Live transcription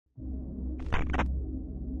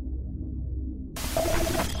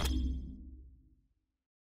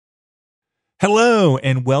Hello,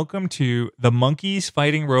 and welcome to the Monkeys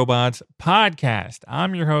Fighting Robots podcast.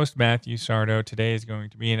 I'm your host, Matthew Sardo. Today is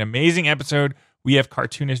going to be an amazing episode. We have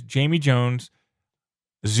cartoonist Jamie Jones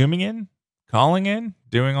zooming in, calling in,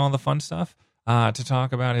 doing all the fun stuff to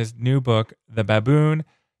talk about his new book, The Baboon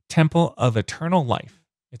Temple of Eternal Life.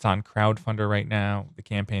 It's on crowdfunder right now. The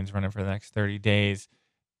campaign's running for the next 30 days.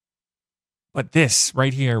 But this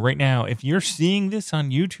right here, right now, if you're seeing this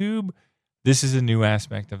on YouTube, this is a new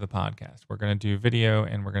aspect of the podcast. We're going to do video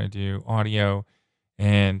and we're going to do audio.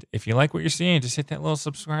 And if you like what you're seeing, just hit that little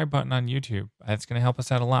subscribe button on YouTube. That's going to help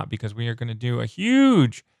us out a lot because we are going to do a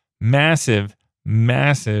huge, massive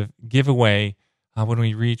giveaway when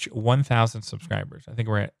we reach 1,000 subscribers. I think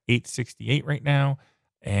we're at 868 right now.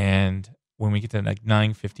 And when we get to like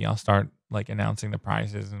 950, I'll start like announcing the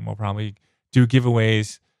prizes, and we'll probably do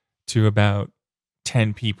giveaways to about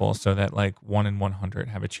 10 people so that like 1 in 100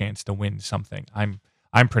 have a chance to win something. I'm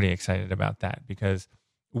pretty excited about that because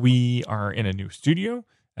we are in a new studio,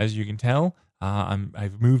 as you can tell.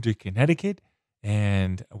 I've moved to Connecticut,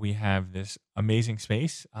 and we have this amazing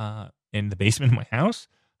space in the basement of my house,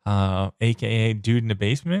 aka Dude in the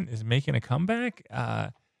Basement is making a comeback.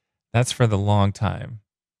 That's for the long time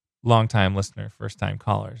listener, first time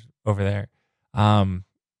callers over there.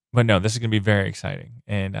 But no, this is going to be very exciting.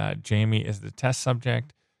 And Jamie is the test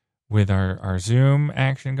subject with our Zoom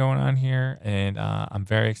action going on here. And I'm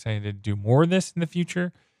very excited to do more of this in the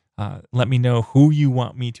future. Let me know who you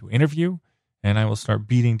want me to interview, and I will start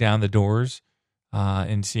beating down the doors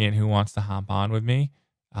and seeing who wants to hop on with me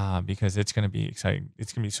because it's going to be exciting.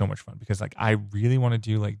 It's going to be so much fun because like I really want to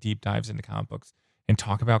do like deep dives into comic books and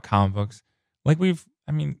talk about comic books. Like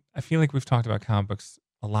I feel like we've talked about comic books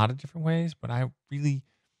a lot of different ways, but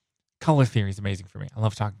color theory is amazing for me. I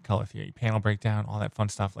love talking color theory, panel breakdown, all that fun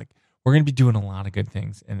stuff. Like we're going to be doing a lot of good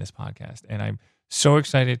things in this podcast, and I'm so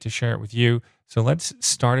excited to share it with you. So let's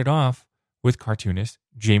start it off with cartoonist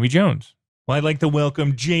Jamie Jones. Well, I'd like to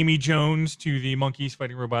welcome Jamie Jones to the Monkeys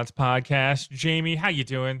Fighting Robots podcast. Jamie, how you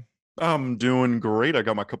doing? I'm doing great. I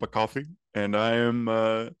got my cup of coffee, and I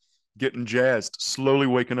am getting jazzed, slowly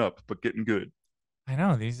waking up, but getting good. I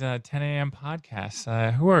know these 10 a.m.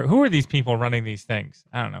 podcasts. Who are these people running these things?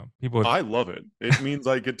 I don't know. People with I love it. It means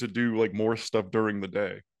I get to do like more stuff during the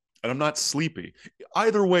day, and I'm not sleepy.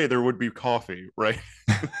 Either way, there would be coffee, right?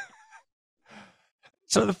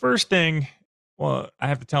 So the first thing, well, I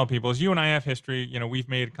have to tell people is you and I have history. You know, we've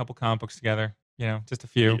made a couple comic books together. You know, just a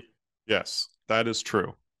few. Yes, that is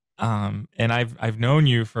true. And I've known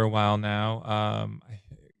you for a while now.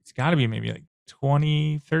 It's got to be maybe like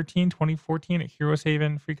 2013, 2014 at Heroes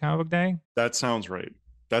Haven Free Comic Book Day. That sounds right.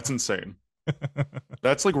 That's insane.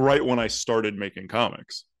 That's like right when I started making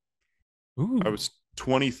comics. Ooh. I was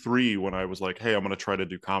 23 when I was like, "Hey, I'm going to try to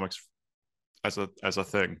do comics as a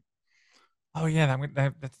thing." Oh yeah,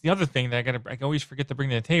 that's the other thing that I always forget to bring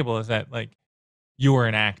to the table is that like you were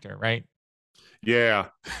an actor, right? Yeah.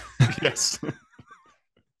 Yes.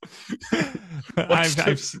 I've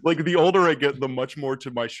Like the older I get, the much more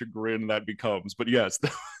to my chagrin that becomes. But yes,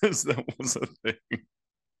 that was a thing.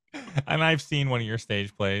 and I've seen one of your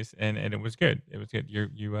stage plays, and it was good. It was good.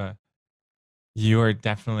 You are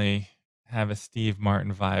definitely have a Steve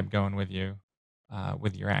Martin vibe going with your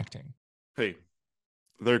acting. Hey,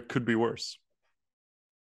 there could be worse.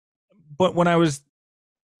 But when I was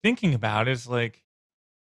thinking about it, it's like,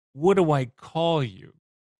 what do I call you?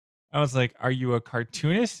 I was like, are you a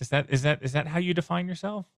cartoonist? Is that how you define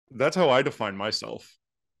yourself? That's how I define myself.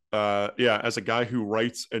 Yeah, as a guy who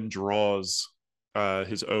writes and draws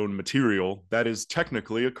his own material, that is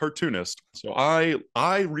technically a cartoonist. So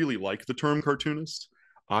I really like the term cartoonist.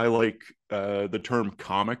 I like the term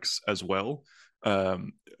comics as well,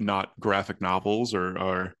 not graphic novels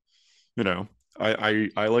or you know. I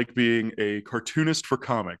like being a cartoonist for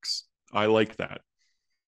comics. I like that.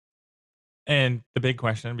 And the big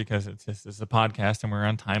question, because this is a podcast and we're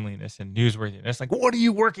on timeliness and newsworthiness, like, what are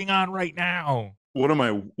you working on right now? What am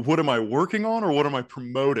I working on, or what am I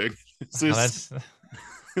promoting? This Wow, is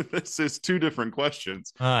that's this is two different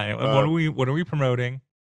questions. all right. Uh, What are we promoting?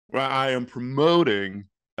 well, I am promoting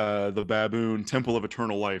the Baboon Temple of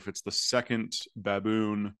Eternal Life. It's the second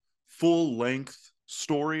Baboon full length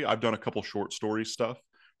story. I've done a couple short story stuff,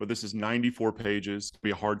 but this is 94 pages. It'll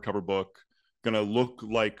be a hardcover book. Gonna look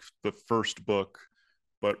like the first book,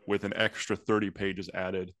 but with an extra 30 pages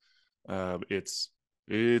added. It's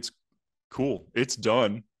cool. It's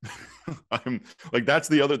done. I'm like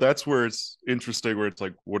that's where it's interesting, where it's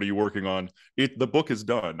like, what are you working on? The book is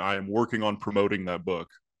done. I am working on promoting that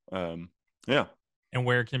book. Yeah. And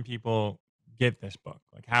where can people get this book?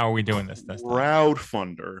 Like, how are we doing this time?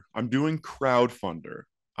 Crowdfunder. I'm doing crowdfunder.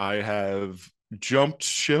 I have jumped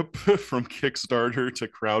ship from Kickstarter to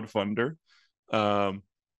crowdfunder. Um,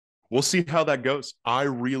 we'll see how that goes. I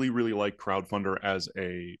really, really like crowdfunder as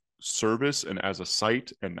a service and as a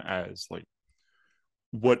site and as like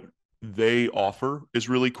what they offer is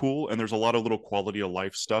really cool. And there's a lot of little quality of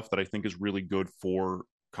life stuff that I think is really good for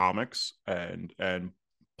comics and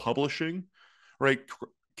publishing. Right?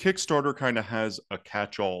 Kickstarter kind of has a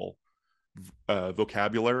catch-all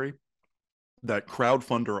vocabulary that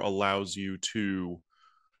crowdfunder allows you to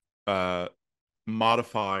uh,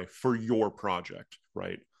 modify for your project,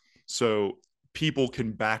 right? So people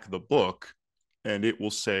can back the book and it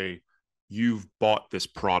will say, you've bought this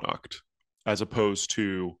product, as opposed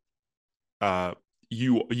to uh,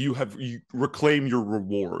 you reclaim your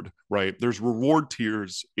reward, right? There's reward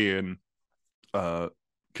tiers in uh,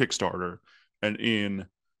 Kickstarter and in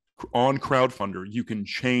on crowdfunder. You can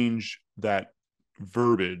change that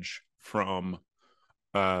verbiage from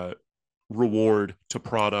uh, reward to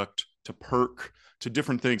product to perk to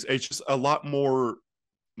different things. It's just a lot more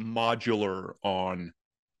modular on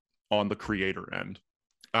the creator end.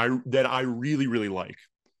 I really really like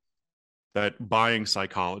that buying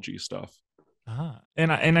psychology stuff.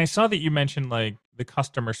 And I saw that you mentioned like the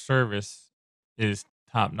customer service is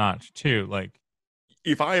top notch too. Like,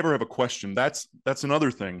 If I ever have a question, that's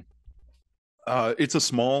another thing. It's a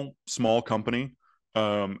small company,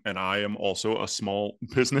 and I am also a small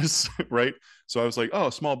business, right? So I was like, oh,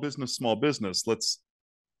 small business. Let's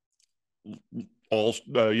all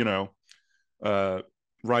uh,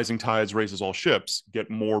 rising tides raises all ships. Get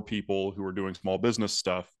more people who are doing small business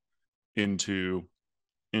stuff into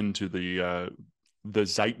the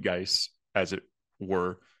zeitgeist, as it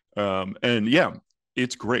were. And yeah,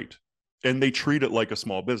 it's great. And they treat it like a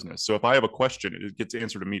small business. So if I have a question, it gets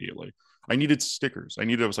answered immediately. I needed stickers. I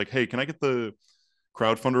was like, hey, can I get the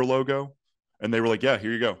crowdfunder logo? And they were like, yeah,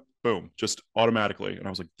 here you go. Boom, just automatically. And I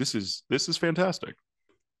was like, this is fantastic.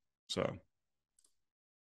 So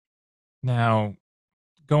now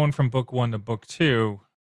going from book one to book two,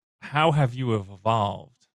 how have you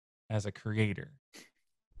evolved as a creator?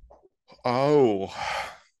 oh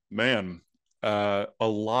man, a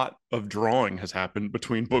lot of drawing has happened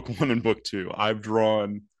between book one and book two.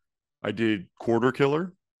 I did Quarter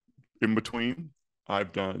Killer in between.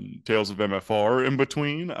 I've done Tales of MFR in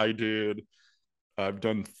between. I've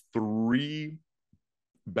done three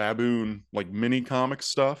baboon like mini comic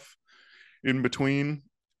stuff in between.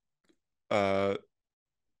 Uh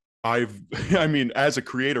I've I mean, as a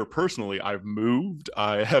creator personally, I've moved.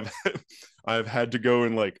 I have I've had to go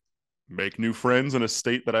and like make new friends in a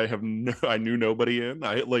state that I knew nobody in.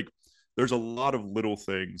 I like there's a lot of little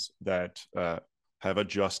things that have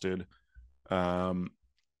adjusted. Um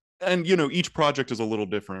and each project is a little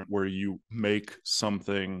different, where you make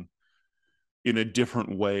something in a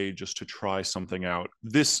different way just to try something out.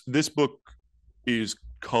 This book is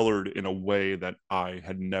colored in a way that I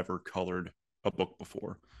had never colored a book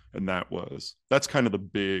before, and that's kind of the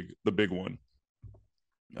big one.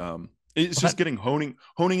 It's Well, just getting honing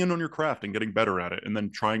in on your craft and getting better at it, and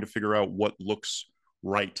then trying to figure out what looks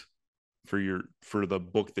right for the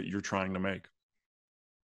book that you're trying to make.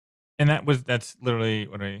 that's literally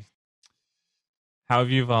what I how have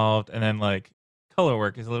you evolved? And then like color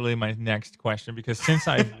work is literally my next question because since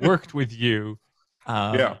I've worked with you,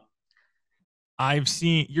 Yeah. um, I've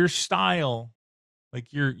seen your style,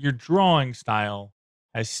 like your drawing style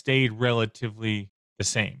has stayed relatively the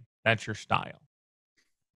same. That's your style.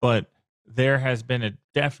 But there has been a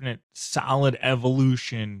definite solid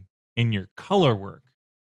evolution in your color work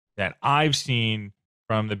that I've seen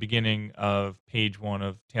from the beginning of page one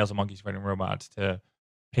of Tales of Monkeys Fighting Robots to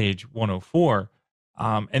page 104.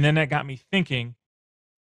 And then that got me thinking,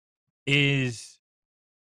 is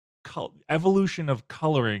evolution of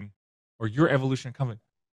coloring or your evolution of coloring,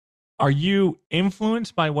 are you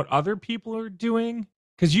influenced by what other people are doing?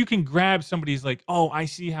 Because you can grab somebody's like, oh, I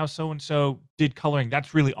see how so and so did coloring.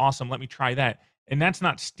 That's really awesome. Let me try that. And that's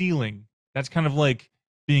not stealing. That's kind of like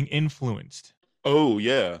being influenced. Oh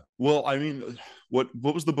yeah. Well, I mean, what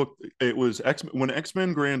was the book? It was when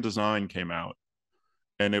X-Men Grand Design came out,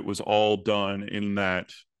 and it was all done in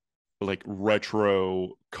that like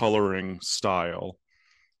retro coloring style.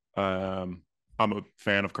 Um, I'm a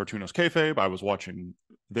fan of Cartoonist kayfabe. I was watching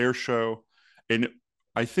their show, and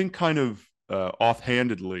I think kind of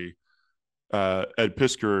offhandedly, Ed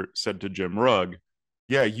Piskor said to Jim Rugg,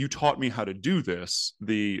 "Yeah, you taught me how to do this.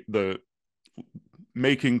 The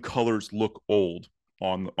making colors look old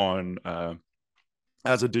on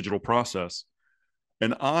as a digital process."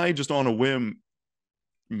 And I just on a whim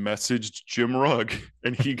messaged Jim Rugg,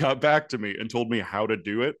 and he got back to me and told me how to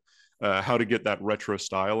do it. how to get that retro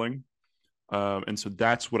styling. And so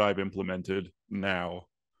that's what I've implemented now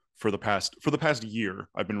for the past year.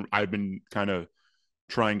 I've been kind of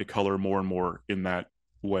trying to color more and more in that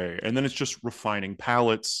way. And then it's just refining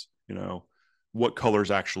palettes, what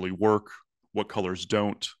colors actually work, what colors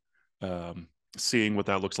don't, seeing what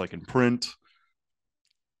that looks like in print.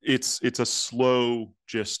 It's a slow,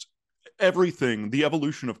 just everything. The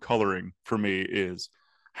evolution of coloring for me is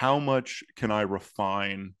how much can I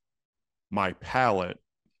refine my palette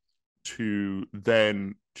to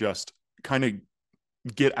then just kind of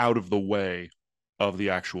get out of the way of the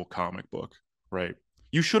actual comic book, right?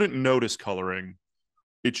 You shouldn't notice coloring.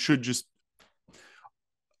 It should just,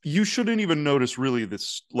 you shouldn't even notice really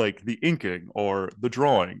this, like the inking or the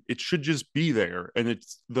drawing. It should just be there. And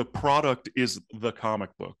it's the product is the comic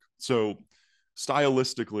book. So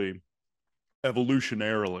stylistically,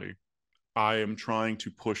 evolutionarily, I am trying to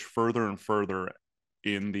push further and further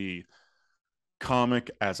in the comic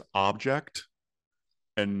as object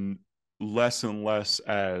and less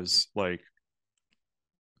as like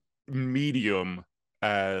medium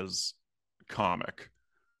as comic.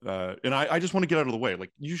 And I just want to get out of the way.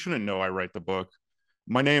 Like, you shouldn't know I write the book.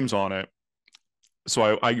 My name's on it. So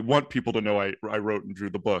I want people to know I wrote and drew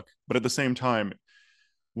the book. But at the same time,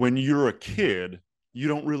 when you're a kid, you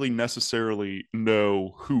don't really necessarily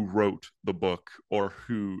know who wrote the book or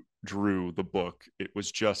who drew the book. It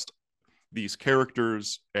was just these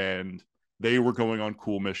characters and they were going on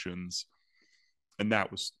cool missions, and that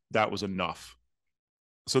was enough.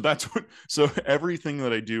 So that's what, so everything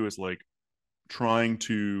that I do is like trying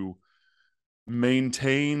to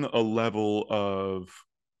maintain a level of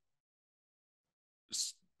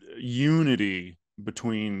unity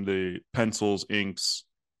between the pencils, inks,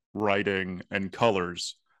 writing, and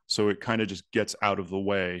colors. So it kind of just gets out of the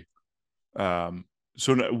way.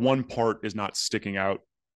 So one part is not sticking out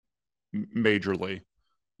majorly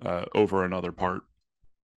over another part.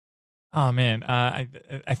 Oh man,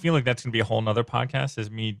 I feel like that's gonna be a whole nother podcast.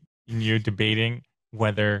 Is me and you debating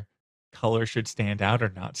whether color should stand out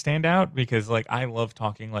or not stand out, because like I love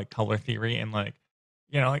talking like color theory and like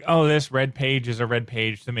like, oh, this red page is a red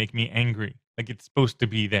page to make me angry. Like it's supposed to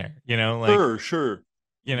be there, like Sure.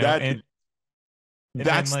 you know, That and and then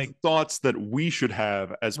that's the like thoughts that we should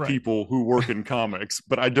have as right. people who work in comics,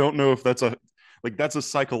 but I don't know if that's a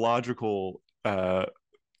psychological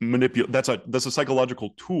that's a psychological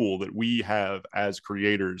tool that we have as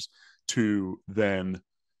creators to then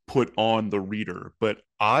put on the reader. But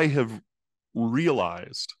I have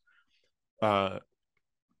realized uh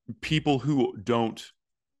people who don't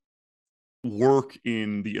work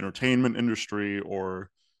in the entertainment industry or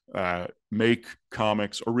make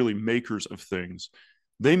comics or really makers of things,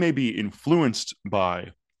 they may be influenced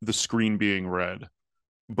by the screen being read,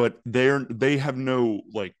 but they have no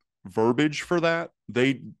like verbiage for that.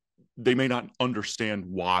 They may not understand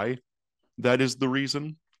why that is the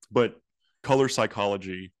reason, but color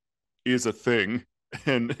psychology is a thing,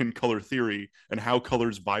 and color theory and how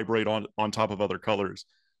colors vibrate on top of other colors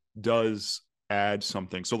does add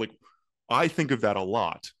something. So like I think of that a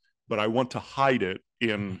lot, but I want to hide it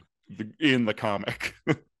in the comic.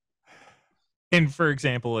 And for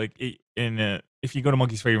example, like if you go to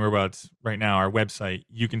Monkeys Fighting Robots right now, our website,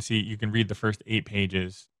 you can read the first 8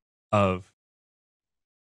 pages of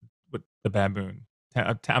what the baboon.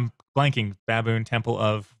 I'm blanking. Baboon Temple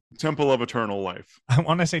of. Temple of Eternal Life. I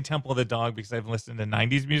want to say Temple of the Dog because I've listened to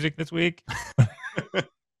 '90s music this week, but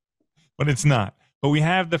it's not. But we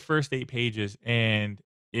have the first 8 pages, and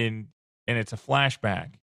it's a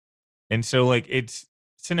flashback, and so like it's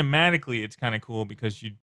cinematically it's kind of cool because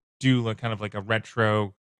you do look kind of like a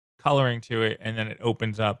retro coloring to it, and then it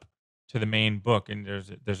opens up to the main book, and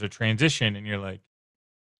there's a transition, and you're like,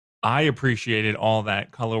 I appreciated all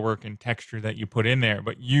that color work and texture that you put in there,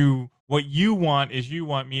 but what you want is you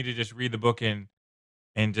want me to just read the book and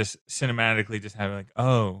just cinematically just have like,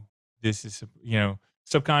 oh, this is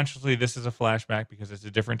subconsciously this is a flashback because it's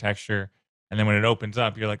a different texture, and then when it opens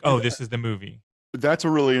up, you're like, oh, this is the movie. That's a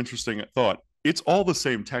really interesting thought. It's all the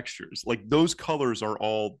same textures. Like those colors are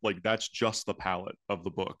all like that's just the palette of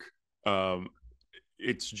the book. Um,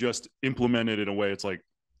 it's just implemented in a way. It's like,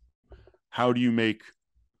 how do you make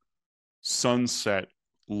sunset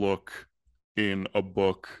look in a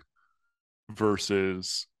book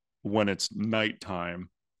versus when it's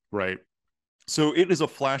nighttime, right? So it is a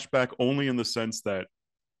flashback only in the sense that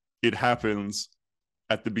it happens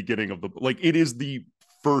at the beginning of the like it is the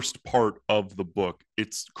first part of the book.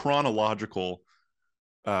 It's chronological.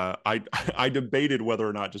 I I debated whether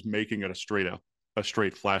or not just making it a straight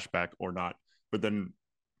flashback or not, but then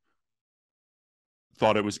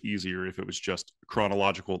thought it was easier if it was just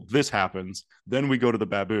chronological. This happens, then we go to the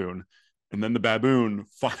baboon, and then the baboon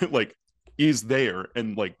like is there,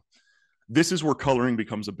 and like this is where coloring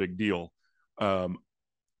becomes a big deal. Um,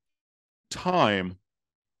 time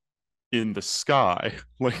in the sky,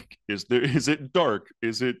 like is it dark?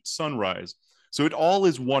 Is it sunrise? So it all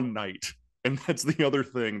is one night, and that's the other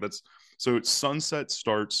thing. So sunset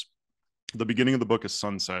starts. The beginning of the book is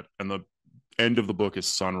sunset, and the end of the book is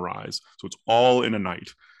sunrise. So it's all in a night,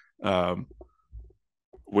 um,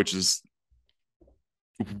 which is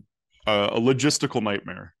a logistical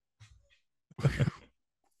nightmare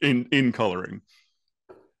in coloring.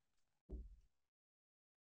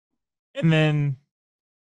 And then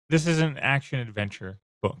this is an action adventure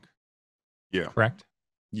book, Yeah. correct?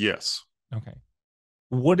 Yes. Okay.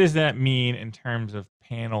 What does that mean in terms of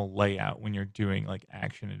panel layout when you're doing like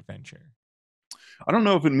action adventure? I don't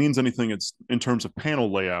know if it means anything. It's in terms of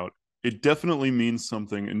panel layout. It definitely means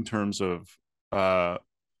something in terms of uh,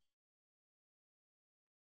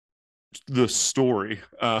 the story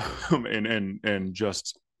and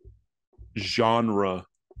just genre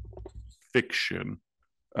fiction.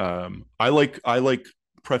 I like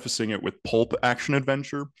prefacing it with pulp action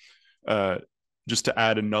adventure. Uh, just to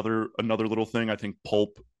add another little thing, I think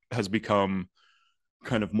pulp has become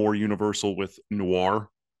kind of more universal with noir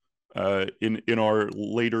in our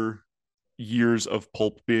later years of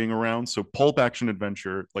pulp being around. So pulp action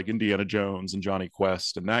adventure, like Indiana Jones and Johnny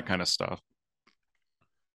Quest and that kind of stuff,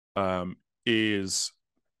 is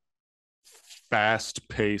fast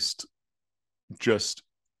paced, just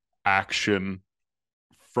action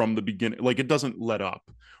from the beginning. Like it doesn't let up,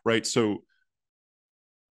 right? So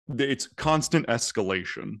it's constant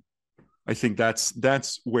escalation. I think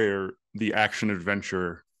that's where the action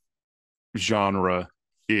adventure genre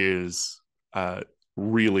is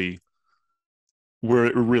really where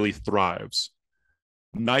it really thrives.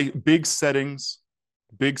 Big settings,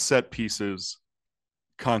 big set pieces,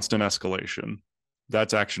 constant escalation.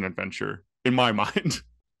 That's action adventure in my mind.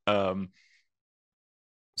 um,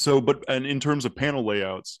 but in terms of panel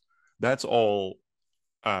layouts, that's all.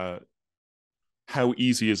 Uh, how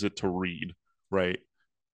easy is it to read? Right.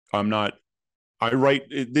 I'm not. I write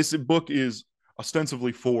this book is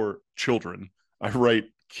ostensibly for children. I write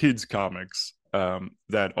kids comics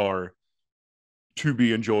that are to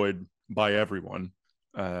be enjoyed by everyone.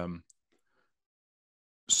 Um,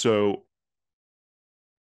 so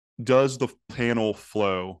does the panel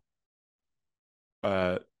flow?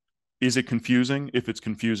 Uh, is it confusing? If it's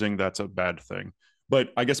confusing, that's a bad thing.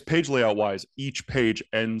 But I guess page layout wise, each page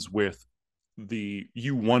ends with the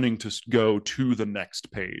you wanting to go to the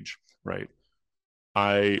next page, right?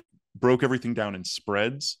 I broke everything down in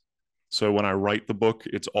spreads. So when I write the book,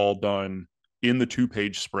 it's all done in the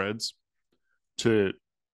 2-page spreads to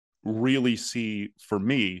really see for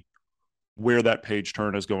me where that page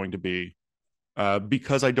turn is going to be.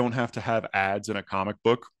 Because I don't have to have ads in a comic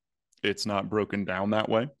book, it's not broken down that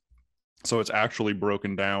way. So it's actually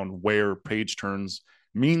broken down where page turns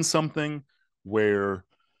mean something, where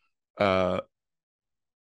uh,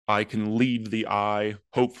 I can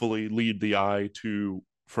hopefully lead the eye to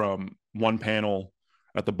from one panel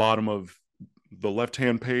at the bottom of the left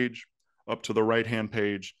hand page up to the right hand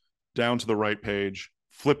page, down to the right page,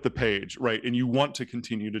 flip the page, right? And you want to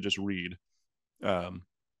continue to just read. Um,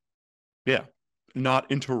 yeah,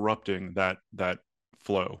 not interrupting that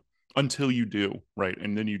flow until you do, right?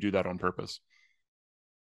 And then you do that on purpose.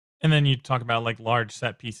 And then you talk about like large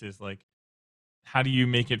set pieces. Like, how do you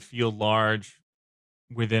make it feel large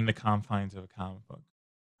within the confines of a comic book?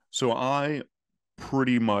 So I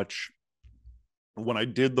pretty much when I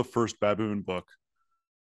did the first baboon book,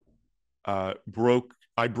 I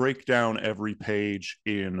break down every page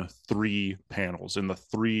in 3 panels in the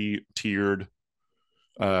 3-tiered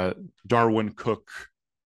Darwin Cook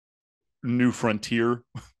New Frontier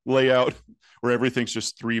layout, where everything's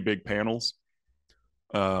just 3 big panels.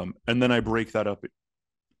 And then I break that up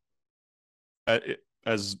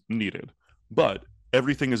as needed. But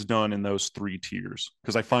everything is done in those 3 tiers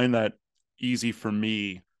because I find that easy for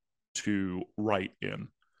me to write in.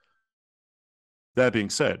 That being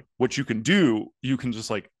said, what you can do, you can just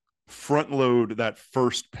like front load that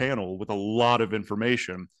first panel with a lot of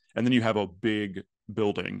information, and then you have a big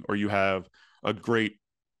building, or you have a great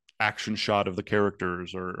action shot of the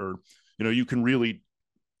characters, or you can really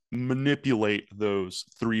manipulate those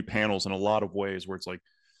 3 panels in a lot of ways where it's like,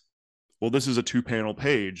 well, this is a 2-panel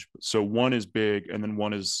page, so one is big and then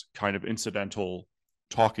one is kind of incidental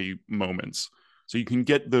talky moments, so you can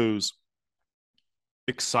get those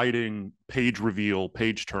exciting page reveal,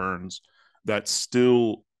 page turns that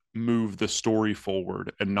still move the story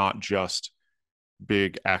forward and not just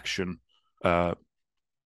big action uh,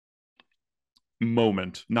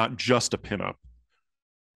 moment, not just a pinup.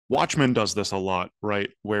 Watchmen does this a lot, right?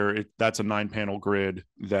 Where that's a 9 panel grid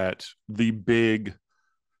that the big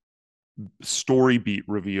story beat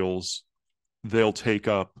reveals, they'll take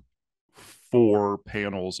up 4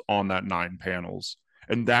 panels on that 9 panels.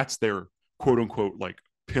 And that's their quote unquote like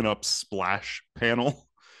pinup splash panel.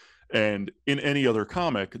 And in any other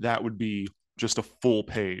comic, that would be just a full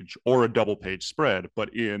page or a double page spread.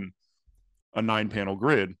 But in a 9 panel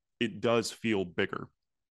grid, it does feel bigger,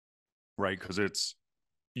 right? Because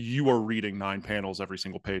you are reading 9 panels every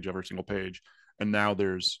single page, every single page. And now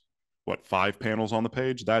there's what, 5 panels on the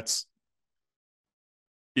page?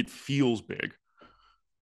 It feels big.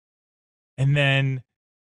 And then,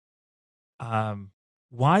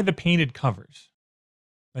 why the painted covers?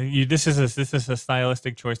 Like this is a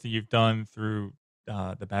stylistic choice that you've done through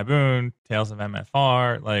the Baboon, Tales of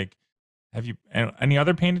MFR. Like, have you any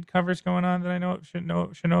other painted covers going on that I should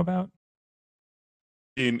know about?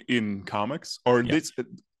 In comics or Yeah, this,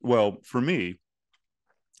 well, for me,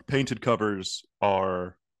 painted covers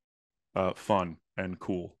are fun and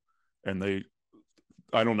cool, and they,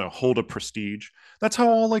 I don't know, hold a prestige. That's how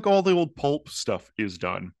all the old pulp stuff is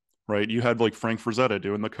done, right? You had like Frank Frazetta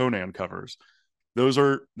doing the Conan covers.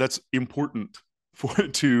 That's important for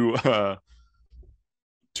to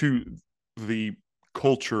the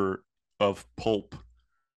culture of pulp.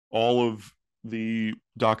 All of the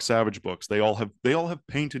Doc Savage books, they all have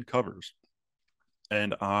painted covers,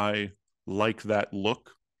 and I like that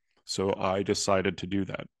look, so I decided to do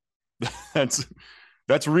that. that's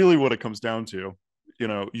that's really what it comes down to.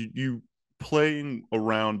 You playing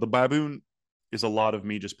around. The Baboon is a lot of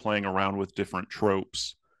me just playing around with different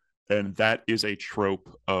tropes, and that is a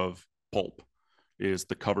trope of pulp. Is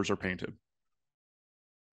the covers are painted.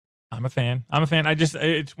 I'm a fan.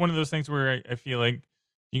 It's one of those things where I feel like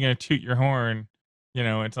you're gonna toot your horn.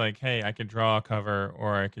 It's like, hey, I could draw a cover,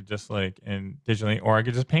 or I could just like and digitally, or I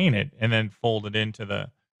could just paint it and then fold it into the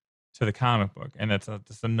comic book, and that's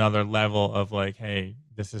just another level of like, hey,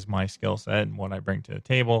 this is my skill set and what I bring to the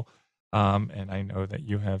table. And I know that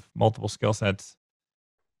you have multiple skill sets.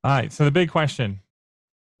 All right, so the big question: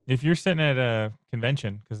 if you're sitting at a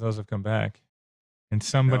convention, because those have come back, and Yeah,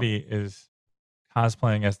 somebody is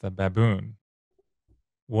cosplaying as the Baboon,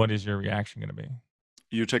 what is your reaction going to be?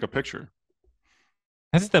 you take a picture.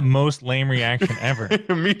 That's the most lame reaction ever.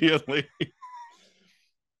 Immediately.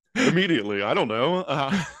 Immediately. I don't know.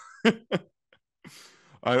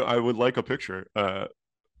 I would like a picture.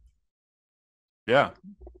 Yeah,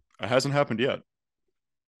 it hasn't happened yet.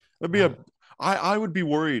 That'd be Uh, a. I would be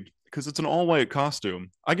worried because it's an all white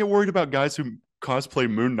costume. I get worried about guys who cosplay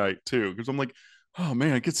Moon Knight too, because I'm like, oh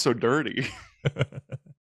man, it gets so dirty.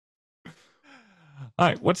 All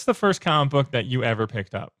right, what's the first comic book that you ever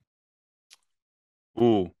picked up?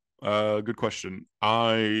 Ooh, good question.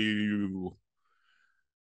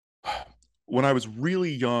 When I was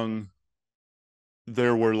really young,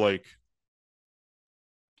 there were like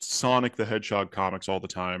Sonic the Hedgehog comics all the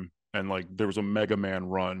time, and like there was a Mega Man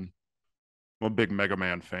run. I'm a big Mega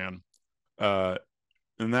Man fan, uh,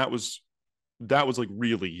 and that was like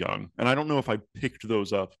really young. And I don't know if I picked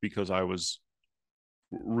those up because I was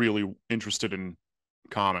really interested in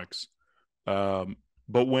comics. Um,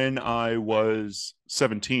 but when I was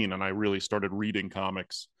 17 and I really started reading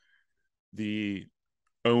comics, the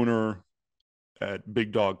owner at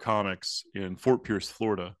Big Dog Comics in Fort Pierce,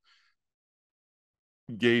 Florida,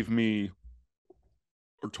 gave me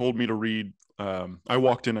or told me to read. I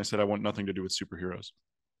walked in, I said, I want nothing to do with superheroes.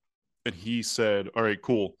 And he said, all right,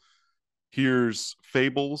 cool. Here's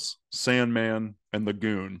Fables, Sandman, and The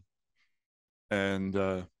Goon. And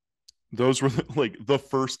those were like the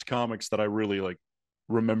first comics that I really like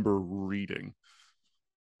remember reading.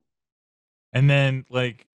 And then,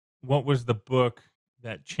 like, what was the book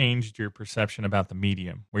that changed your perception about the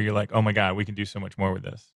medium? Where you're like, oh my god, we can do so much more with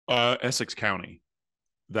this. Essex County.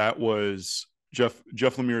 That was Jeff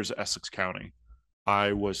Lemire's Essex County.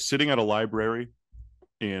 I was sitting at a library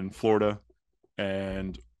in Florida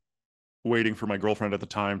and waiting for my girlfriend at the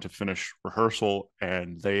time to finish rehearsal,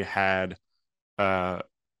 and they had uh,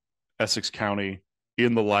 Essex County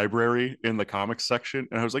in the library in the comics section,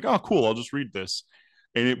 and I was like, "Oh, cool! I'll just read this,"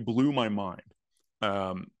 and it blew my mind.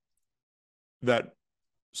 Um, that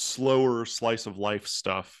slower slice of life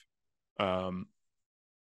stuff. Um,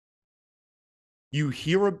 you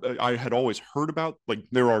hear, I had always heard about, like,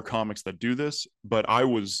 there are comics that do this, but I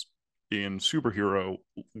was in superhero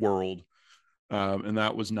world, and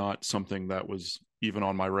that was not something that was even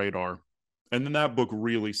on my radar. And then that book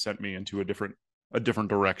really sent me into a different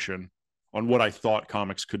direction on what I thought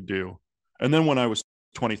comics could do. And then when I was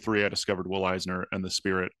 23, I discovered Will Eisner and the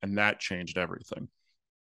Spirit, and that changed everything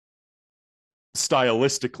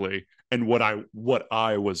stylistically. And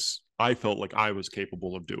I felt like I was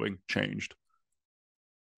capable of doing changed.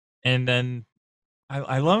 And then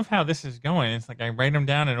I love how this is going. It's like I write them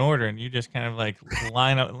down in order, and you just kind of like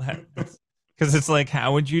line up. Because it's like,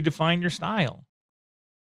 how would you define your style?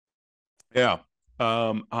 Yeah.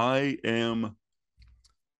 I am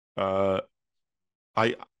uh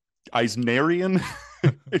I Eisnerian.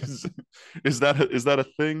 is is that a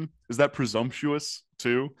thing? Is that presumptuous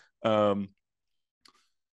too? Um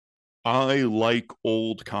I like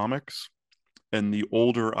old comics, and the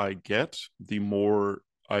older I get, the more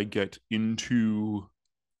I get into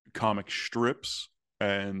comic strips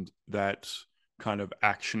and that kind of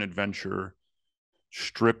action adventure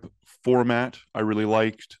strip format. I really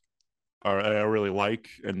like,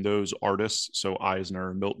 and those artists. So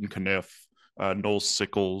Eisner, Milton Caniff, Noel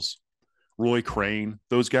Sickles, Roy Crane.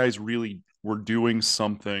 Those guys really were doing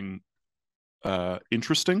something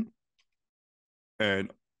interesting, and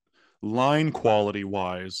line quality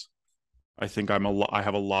wise, I think I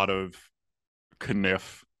have a lot of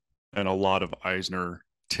Kniff and a lot of Eisner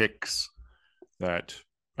ticks that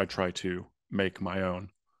I try to make my own.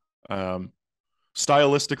 Um,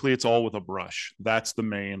 stylistically, it's all with a brush. That's the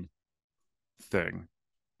main thing.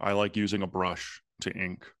 I like using a brush to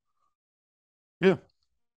ink. Yeah.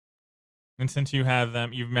 And since you have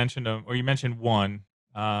them, you've mentioned them, or you mentioned one,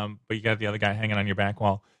 but you got the other guy hanging on your back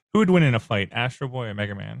wall. Who would win in a fight, Astro Boy or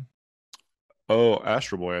Mega Man? Oh,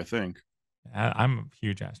 Astro Boy, I think. I'm a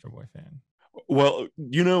huge Astro Boy fan. Well,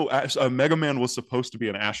 Mega Man was supposed to be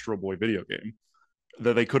an Astro Boy video game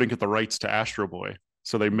that they couldn't get the rights to Astro Boy,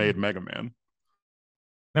 so they made Mega Man.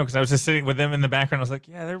 No, because I was just sitting with them in the background. I was like,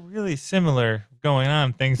 yeah, they're really similar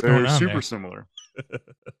things going They're on super there. similar.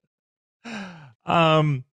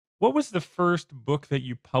 um, what was the first book that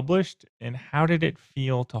you published, and how did it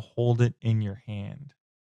feel to hold it in your hand?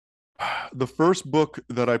 The first book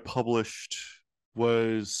that I published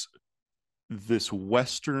was this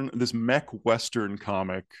mech western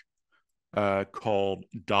comic called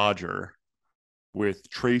Dodger with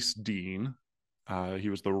Trace Dean. He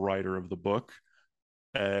was the writer of the book,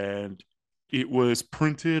 and it was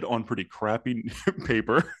printed on pretty crappy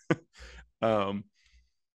paper. um,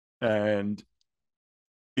 and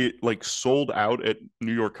it like sold out at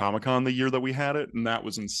New York Comic Con the year that we had it, and that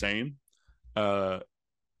was insane. Uh,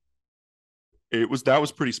 that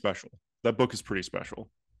was pretty special. That book is pretty special.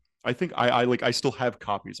 I think I still have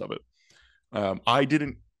copies of it. I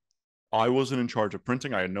didn't I wasn't in charge of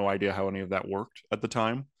printing. I had no idea how any of that worked at the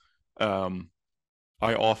time. Um,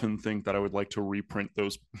 I often think that I would like to reprint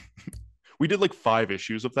those. We did like 5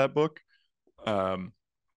 issues of that book. Um,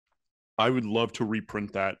 I would love to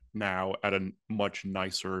reprint that now at a much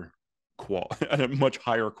nicer at a much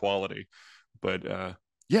higher quality. But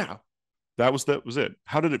yeah, that was it.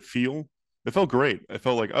 How did it feel? It felt great. It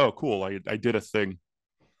felt like, oh, cool. I did a thing.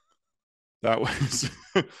 That was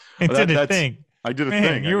It did a that's thing. I did a Man,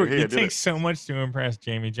 thing. Hey, I it did it. takes so much to impress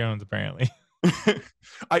Jamie Jones, apparently.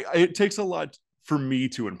 It takes a lot for me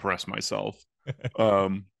to impress myself.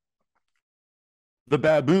 Um, the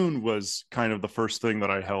baboon was kind of the first thing that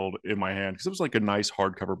I held in my hand because it was like a nice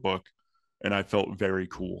hardcover book, and I felt very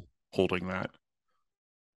cool holding that.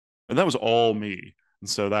 And that was all me, and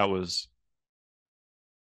so that was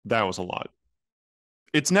a lot.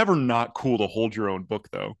 It's never not cool to hold your own book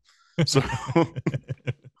though, so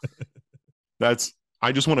that's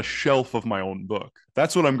I just want a shelf of my own book.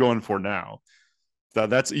 That's what I'm going for now.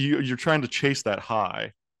 That's you're trying to chase that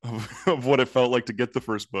high of what it felt like to get the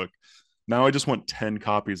first book. Now I just want 10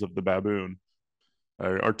 copies of the baboon,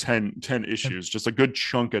 or 10 issues, just a good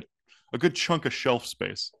chunk of shelf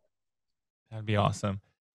space. That'd be awesome.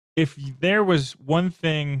 If there was one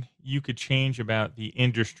thing you could change about the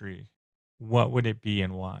industry, what would it be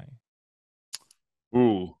and why?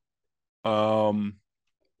 Ooh. Um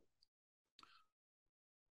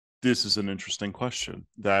this is an interesting question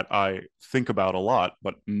that I think about a lot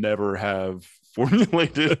but never have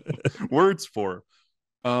formulated words for.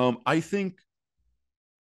 I think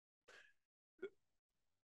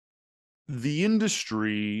the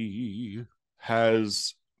industry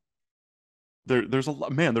has there's a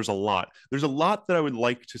lot, man, there's a lot that I would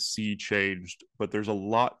like to see changed, but there's a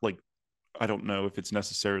lot, like, I don't know if it's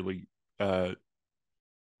necessarily uh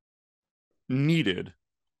needed.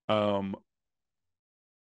 um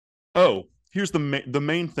oh, here's the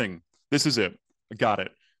main thing. This is it. I got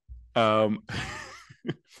it. um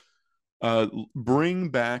Bring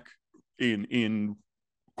back in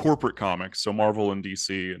corporate comics, so Marvel and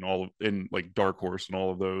DC and all of in like Dark Horse and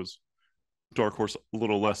all of those, Dark Horse a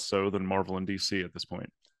little less so than Marvel and DC at this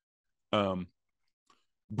point. Um,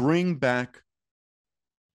 bring back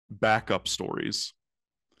backup stories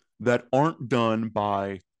that aren't done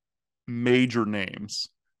by major names.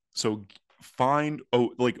 So find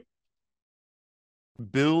like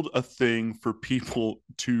build a thing for people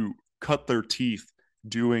to cut their teeth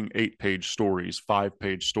doing 8-page stories,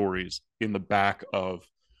 5-page stories in the back of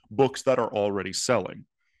books that are already selling,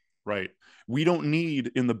 right? We don't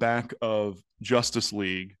need in the back of Justice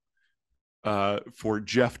League for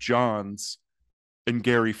Jeff Johns and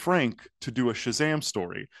Gary Frank to do a Shazam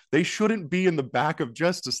story. They shouldn't be in the back of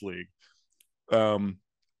Justice League. Um,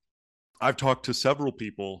 I've talked to several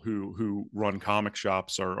people who run comic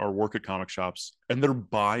shops or work at comic shops, and they're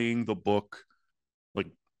buying the book, like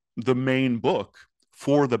the main book,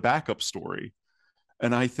 for the backup story.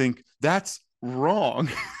 And I think that's wrong.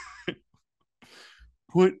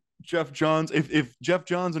 Put Jeff Johns, if Jeff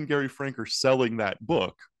Johns and Gary Frank are selling that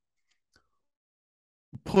book,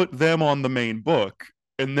 put them on the main book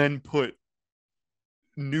and then put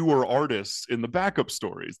newer artists in the backup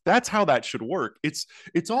stories. That's how that should work. It's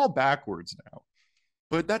all backwards now.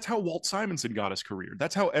 But that's how Walt Simonson got his career.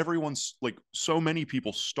 That's how everyone's like so many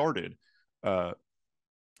people started. Uh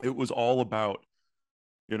it was all about,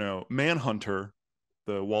 Manhunter,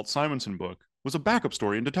 the Walt Simonson book, was a backup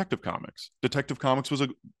story in Detective Comics. Detective Comics was a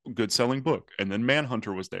good selling book. And then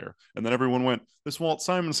Manhunter was there. And then everyone went, this Walt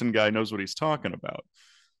Simonson guy knows what he's talking about.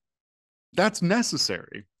 That's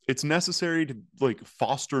necessary. It's necessary to like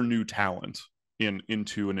foster new talent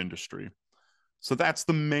into an industry. So that's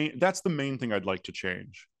the main thing I'd like to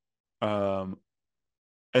change. Um,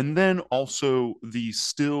 and then also the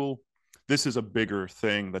still this is a bigger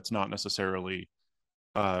thing that's not necessarily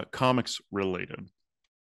comics related,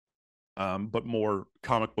 but more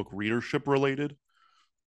comic book readership related.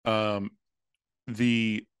 Um,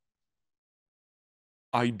 the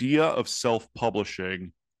idea of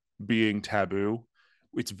self-publishing being taboo,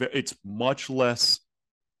 it's much less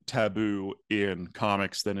taboo in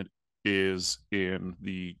comics than it is in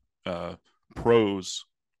the prose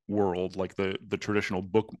world, like the traditional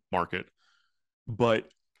book market. But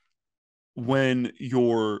when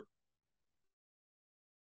your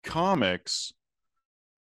comics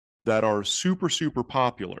that are super super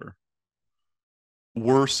popular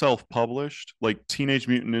were self-published, like Teenage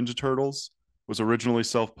Mutant Ninja Turtles was originally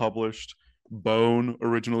self-published, Bone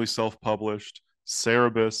originally self-published,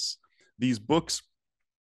 Cerebus, these books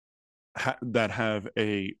that have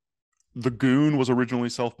a The Goon was originally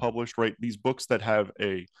self-published, right? These books that have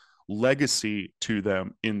a legacy to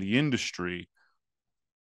them in the industry,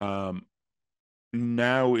 um,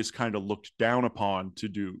 now is kind of looked down upon to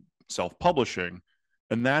do self-publishing,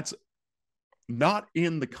 and that's not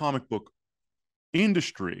in the comic book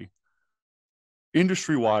industry.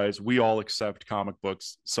 Industry wise, we all accept comic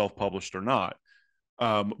books self-published or not,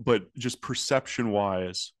 but just perception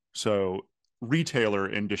wise, so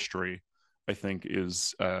retailer industry, I think,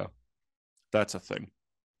 is that's a thing.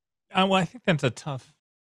 Well, I think that's a tough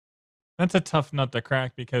nut to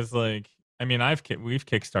crack because, like, I mean, we've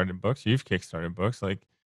kickstarted books, you've kickstarted books. Like,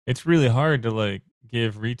 it's really hard to like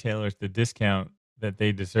give retailers the discount that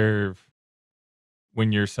they deserve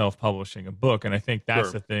when you're self-publishing a book. And I think that's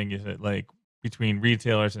Sure. the thing is that like between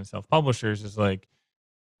retailers and self-publishers is like,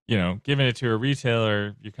 giving it to a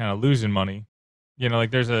retailer, you're kind of losing money.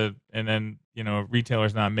 Like and then, a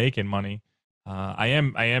retailer's not making money. I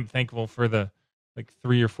am thankful for the like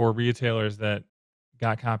 3 or 4 retailers that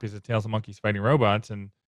got copies of Tales of Monkeys Fighting Robots. And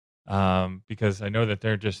because I know that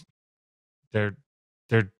they're,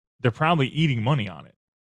 they're, they're probably eating money on it,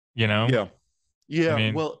 you know? Yeah. I Yeah.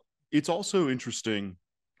 mean, Well, it's also interesting,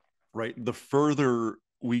 right? The further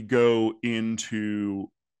we go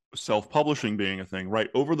into self-publishing being a thing, right?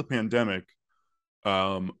 Over the pandemic,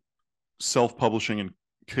 um, self-publishing and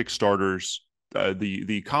Kickstarters,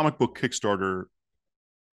 the comic book Kickstarter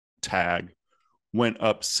tag went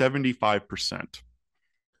up 75%.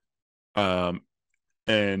 Um,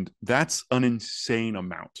 and that's an insane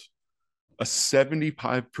amount. A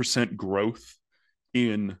 75% growth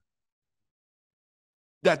in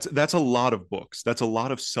that's a lot of books. That's a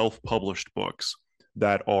lot of self-published books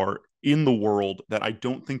that are in the world that I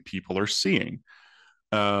don't think people are seeing.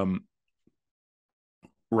 Um,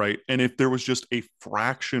 right. And if there was just a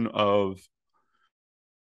fraction of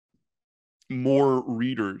more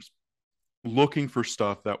readers looking for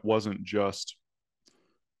stuff that wasn't just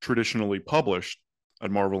traditionally published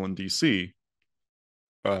at Marvel and DC,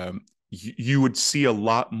 you would see a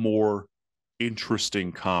lot more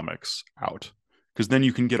interesting comics out, because then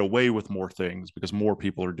you can get away with more things because more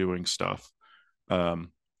people are doing stuff.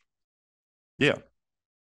 Um, yeah.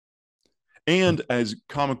 And as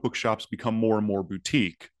comic book shops become more and more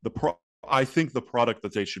boutique, I think the product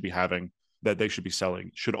that they should be having, that they should be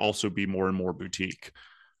selling, should also be more and more boutique.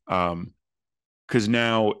 Because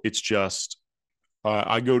now it's just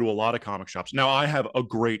I go to a lot of comic shops. Now I have a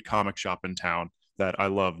great comic shop in town that I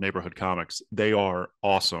love, Neighborhood Comics. They are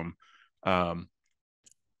awesome. Um,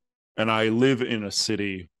 and I live in a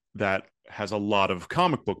city that has a lot of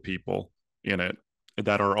comic book people in it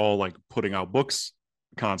that are all like putting out books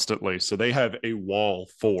constantly. So they have a wall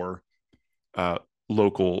for uh,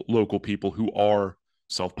 local people who are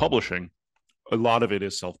self publishing. A lot of it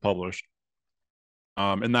is self published,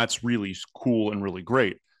 and that's really cool and really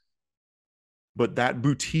great. But that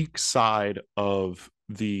boutique side of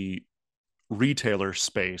the retailer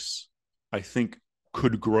space, I think,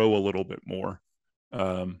 could grow a little bit more.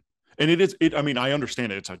 And it is it. I mean, I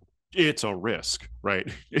understand it's a risk, right?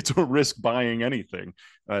 It's a risk buying anything,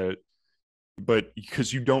 but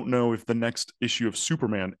because you don't know if the next issue of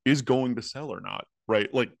Superman is going to sell or not,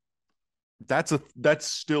 right? Like that's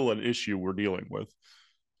still an issue we're dealing with.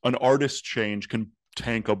 An artist change can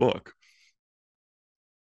tank a book.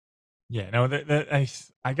 Yeah, no,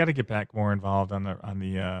 I got to get back more involved on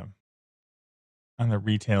the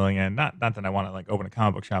retailing end. Not that I want to like open a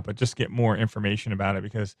comic book shop, but just get more information about it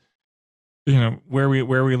because where we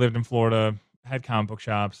lived in Florida had comic book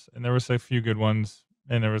shops, and there was a few good ones,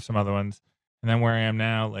 and there was some other ones, and then where I am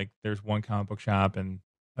now, like there's one comic book shop, and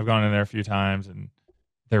I've gone in there a few times, and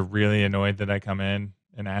they're really annoyed that I come in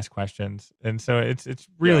and ask questions, and so it's Yeah,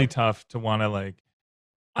 really tough to want to like.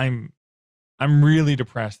 I'm I'm really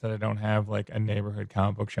depressed that I don't have like a neighborhood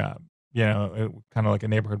comic book shop. Kind of like a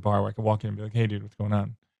neighborhood bar where I could walk in and be like, "Hey, dude, what's going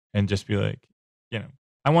on?" And just be like, you know,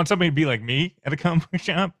 I want somebody to be like me at a comic book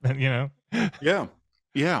shop, yeah,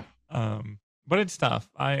 yeah. But it's tough.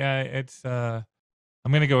 It's I'm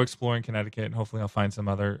gonna go explore in Connecticut, and hopefully I'll find some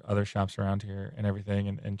other shops around here and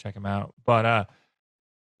everything, and check them out. But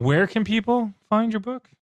where can people find your book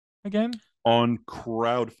again? On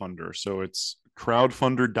Crowdfunder. So it's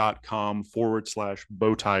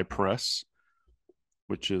crowdfunder.com/bowtie press,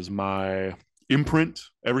 which is my imprint.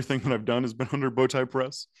 Everything that I've done has been under Bowtie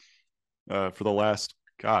Press for the last,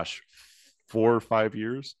 gosh, 4 or 5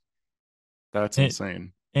 years. That's And,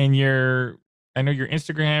 insane. and I know your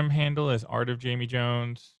Instagram handle is Art of Jamie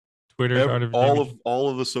Jones. Twitter's Art of All Jamie. of all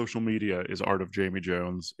of the social media is Art of Jamie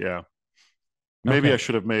Jones. Yeah. Maybe I Okay.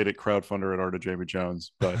 should have made it crowdfunder at Art of Jamie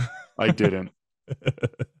Jones, but I didn't.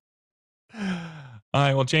 All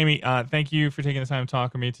right. Well, Jamie, thank you for taking the time to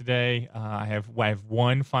talk with me today. I have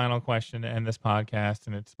one final question to end this podcast,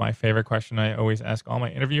 and it's my favorite question I always ask all my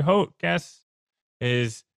interview guests: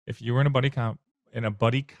 is if you were in a buddy cop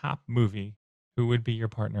movie, who would be your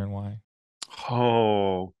partner and why?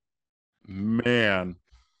 Oh man.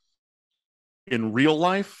 In real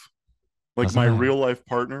life, like Doesn't my matter. real life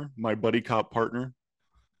partner, my buddy cop partner,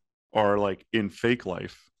 are like in fake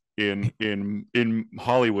life, in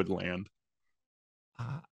Hollywood land.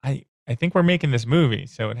 I think we're making this movie,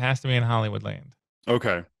 so it has to be in Hollywoodland.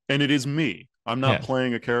 Okay. And it is me. I'm not Yes.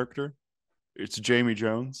 playing a character. It's Jamie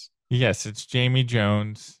Jones. Yes, it's Jamie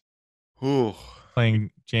Jones Ooh.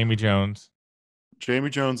 playing Jamie Jones. Jamie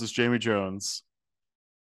Jones is Jamie Jones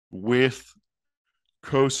with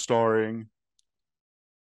co-starring,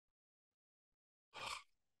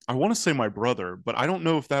 I want to say my brother, but I don't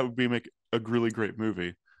know if that would be make a really great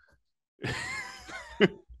movie.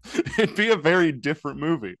 It'd be a very different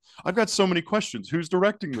movie. I've got so many questions. Who's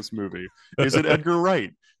directing this movie? Is it Edgar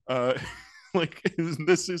Wright? Uh, like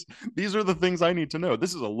these are the things I need to know.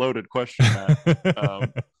 This is a loaded question, Matt.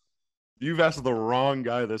 Um, you've asked the wrong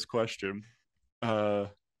guy this question. Uh,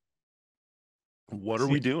 what are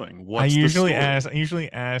we See, doing? What's the story? I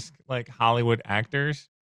usually ask like Hollywood actors,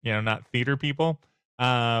 not theater people.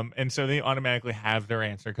 And so they automatically have their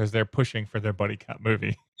answer because they're pushing for their buddy cop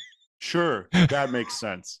movie. Sure, that makes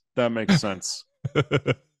sense. That makes sense.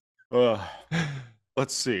 Uh,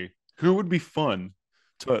 let's see. Who would be fun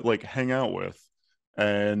to like hang out with?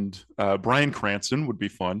 And Bryan Cranston would be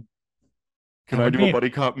fun. Can that I would do a be buddy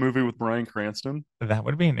cop movie with Bryan Cranston? that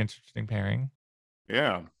would be an interesting pairing.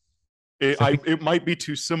 Yeah. So if It might be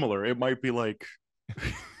too similar. It might be like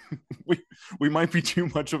we we might be too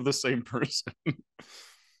much of the same person.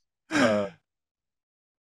 Uh,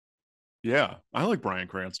 yeah, I like Bryan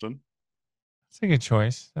Cranston. that's a good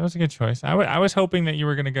choice. That was a good choice. I was hoping that you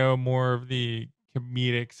were going to go more of the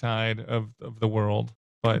comedic side of the world,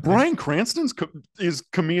 but Bryan Cranston's is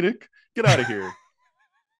comedic. Get out of here.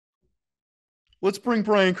 Let's bring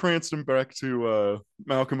Bryan Cranston back to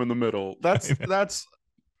Malcolm in the Middle. That's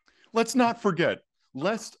let's not forget.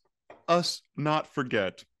 Let's us not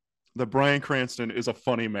forget that Bryan Cranston is a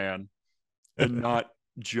funny man. and not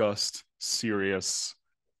just serious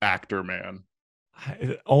actor man.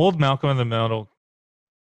 Old Malcolm in the Middle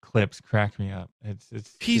clips crack me up.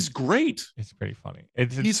 He's great. It's pretty funny.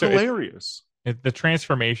 He's hilarious. The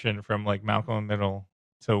transformation from like Malcolm in the Middle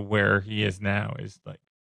to where he is now is like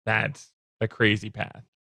that's a crazy path.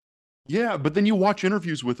 Yeah, but then you watch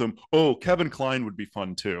interviews with him. Oh, Kevin Kline would be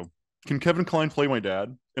fun too. Can Kevin Kline play my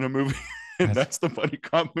dad in a movie? And that's the buddy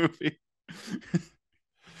cop movie.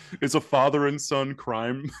 It's a father and son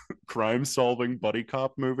crime solving buddy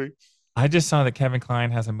cop movie. I just saw that Kevin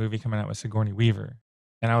Kline has a movie coming out with Sigourney Weaver,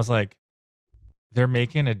 and I was like, they're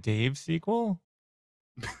making a Dave sequel.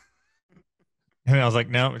 And I was like,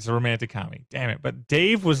 no, it's a romantic comedy. Damn it! But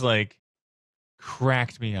Dave was like,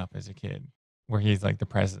 cracked me up as a kid, where he's like the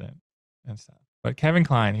president and stuff. But Kevin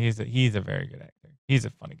Kline, he's a very good actor. He's a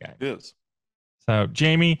funny guy. He is. So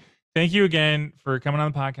Jamie, thank you again for coming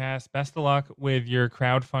on the podcast. Best of luck with your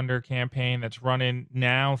crowdfunder campaign that's running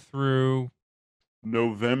now through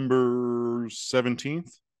November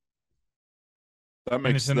 17th.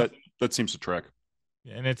 That seems to track.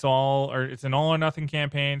 And it's an all or nothing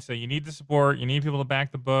campaign. So you need the support. You need people to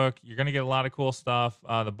back the book. You're going to get a lot of cool stuff.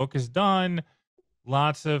 The book is done.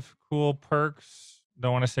 Lots of cool perks.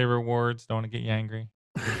 Don't want to say rewards. Don't want to get you angry.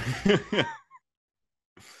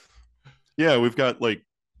 Yeah, we've got like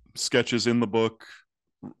sketches in the book,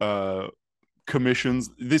 commissions.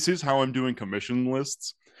 This is how I'm doing commission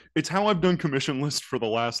lists. It's how I've done commission lists for the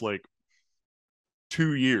last like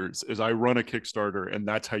 2 years is I run a Kickstarter and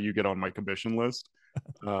that's how you get on my commission list.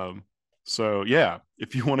 So yeah,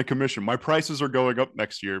 if you want a commission, my prices are going up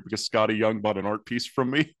next year because Scotty Young bought an art piece from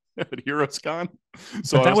me at HeroesCon.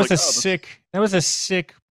 So but that was a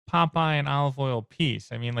sick Popeye and olive oil piece.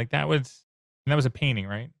 I mean, like that was a painting,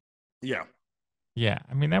 right? Yeah. Yeah.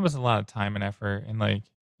 I mean, that was a lot of time and effort, and like,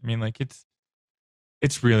 I mean, like it's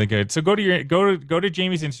really good. So go to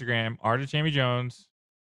Jamie's Instagram, Art of Jamie Jones,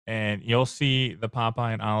 and you'll see the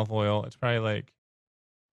Popeye and olive oil. It's probably like,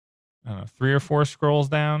 I don't know, 3 or 4 scrolls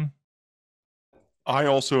down. I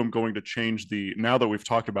also am going to change now that we've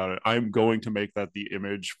talked about it, I'm going to make that the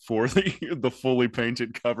image for the fully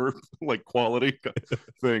painted cover, like quality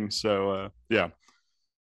thing. So yeah.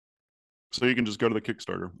 So you can just go to the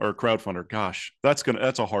Kickstarter or crowdfunder. Gosh, that's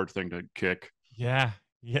a hard thing to kick. Yeah.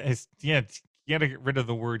 You gotta get rid of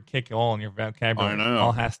the word kick all in your vocabulary. I know.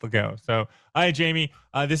 All has to go. So, all right, Jamie,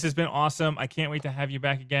 this has been awesome. I can't wait to have you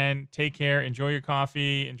back again. Take care. Enjoy your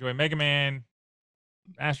coffee. Enjoy Mega Man,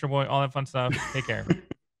 Astro Boy, all that fun stuff. Take care.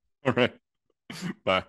 All right. Bye.